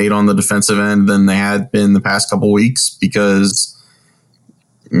Florida State on the defensive end than they had been the past couple weeks because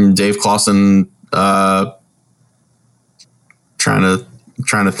Dave Clawson, trying to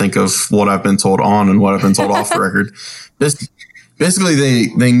think of what I've been told on and what I've been told off the record. Basically,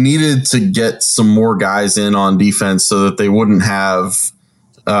 they needed to get some more guys in on defense so that they wouldn't have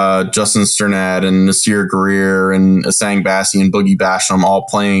Justin Sternad and Nasir Greer and Asang Bassi and Boogie Basham all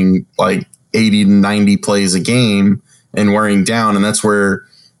playing 80 to 90 plays a game and wearing down, and that's where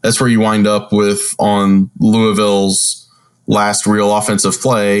you wind up with on Louisville's last real offensive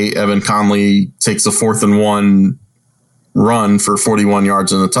play, Evan Conley takes a 4th and 1 run for 41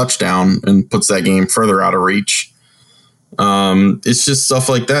 yards and a touchdown and puts that game further out of reach. It's just stuff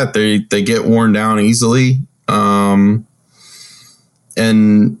like that. They get worn down easily. And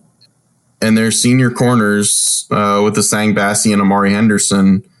their senior corners with Asang Bassi and Amari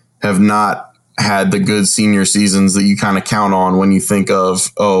Henderson have not had the good senior seasons that you kind of count on when you think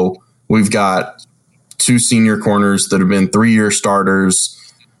of, we've got 2 senior corners that have been 3-year starters.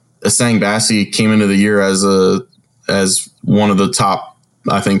 Asang Bassi came into the year as one of the top,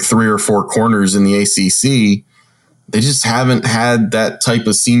 I think, 3 or 4 corners in the ACC. They just haven't had that type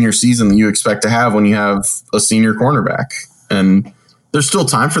of senior season that you expect to have when you have a senior cornerback. And there's still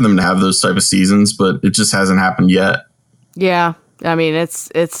time for them to have those type of seasons, but it just hasn't happened yet. Yeah. I mean,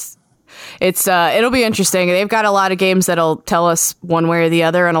 it'll be interesting. They've got a lot of games that'll tell us one way or the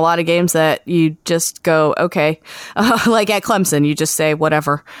other, and a lot of games that you just go, okay. Like at Clemson, you just say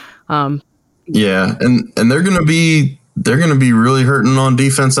whatever. Yeah, and they're gonna be really hurting on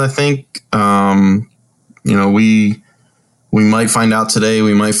defense, I think. We might find out today.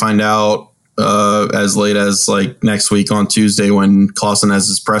 We might find out as late as like next week on Tuesday when Clausen has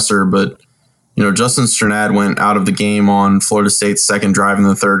his presser. But, Justin Strnad went out of the game on Florida State's second drive in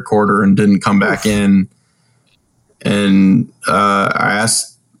the third quarter and didn't come back in. And I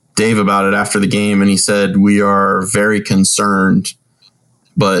asked Dave about it after the game, and he said, we are very concerned,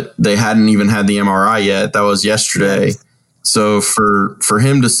 but they hadn't even had the MRI yet. That was yesterday. So for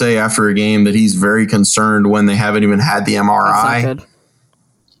him to say after a game that he's very concerned when they haven't even had the MRI, That's not good.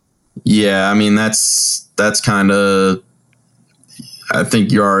 Yeah, I mean, that's kind of, I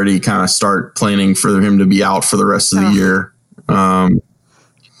think you already kind of start planning for him to be out for the rest of the year. And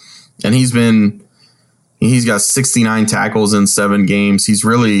he's got 69 tackles in 7 games. He's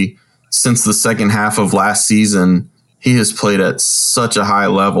really, since the second half of last season, he has played at such a high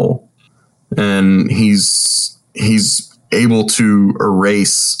level, and he's able to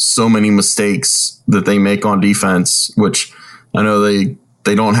erase so many mistakes that they make on defense, which I know they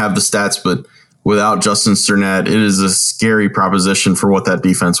don't have the stats, but without Justin Strnad, it is a scary proposition for what that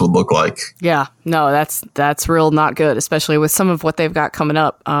defense would look like. Yeah, no, that's real not good, especially with some of what they've got coming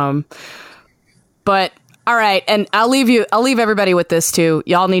up. But all right, and I'll leave everybody with this too.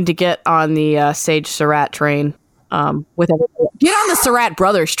 Y'all need to get on the Sage Surratt train. Get on the Surratt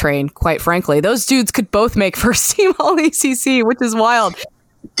brothers train. Quite frankly, those dudes could both make first team All ACC, which is wild.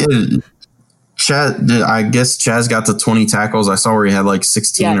 I guess Chaz got to 20 tackles. I saw where he had like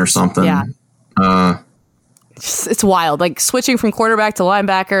 16 or something. Yeah. It's wild. Like switching from quarterback to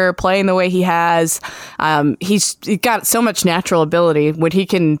linebacker, playing the way he has. He's got so much natural ability. When he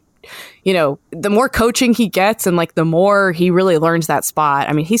can, the more coaching he gets and like the more he really learns that spot,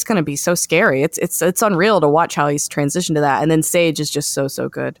 I mean, he's going to be so scary. It's unreal to watch how he's transitioned to that. And then Sage is just so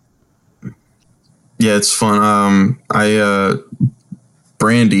good. Yeah, it's fun.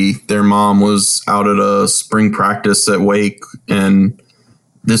 Brandy, their mom, was out at a spring practice at Wake, and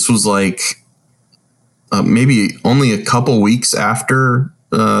this was like maybe only a couple weeks after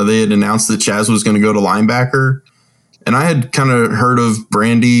they had announced that Chaz was going to go to linebacker. And I had kind of heard of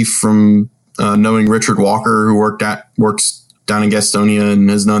Brandy from knowing Richard Walker, who works down in Gastonia and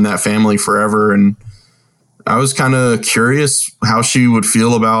has known that family forever. And I was kind of curious how she would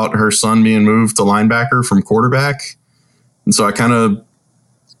feel about her son being moved to linebacker from quarterback. And so I kind of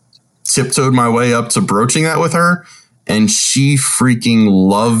tiptoed my way up to broaching that with her, and she freaking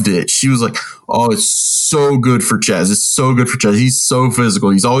loved it. She was like, oh, it's so good for Chaz. It's so good for Chaz. He's so physical.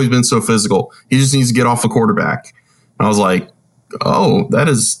 He's always been so physical. He just needs to get off the quarterback. And I was like, oh, that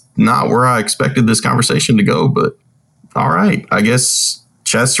is not where I expected this conversation to go, but all right. I guess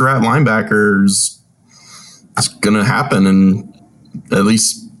Chaz Surratt linebacker is going to happen, and at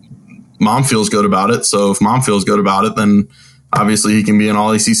least mom feels good about it. So if mom feels good about it, then obviously he can be an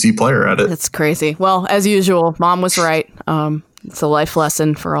All ACC player at it. That's crazy. Well, as usual, mom was right. It's a life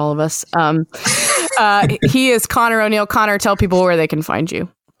lesson for all of us. He is Connor O'Neill. Connor, tell people where they can find you.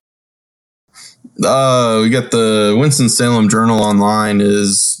 We got the Winston-Salem Journal online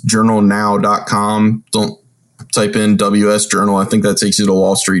is journalnow.com. Don't type in WS Journal. I think that takes you to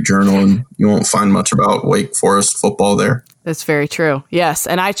Wall Street Journal, and you won't find much about Wake Forest football there. That's very true. Yes.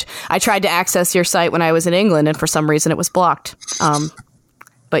 And I tried to access your site when I was in England, and for some reason it was blocked.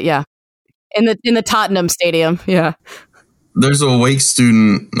 But yeah, in the Tottenham Stadium. Yeah. There's a Wake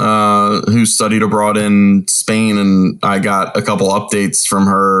student who studied abroad in Spain, and I got a couple updates from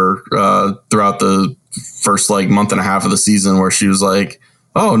her throughout the first month and a half of the season, where she was like,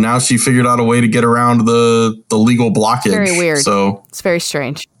 oh, now she figured out a way to get around the legal blockage. Very weird. So it's very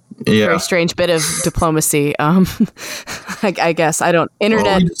strange. Yeah. Very strange bit of diplomacy. I guess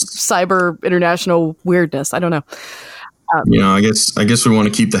internet, cyber, international weirdness. I don't know. I guess we want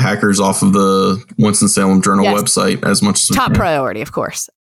to keep the hackers off of the Winston-Salem Journal website as much as we can. Top priority, of course.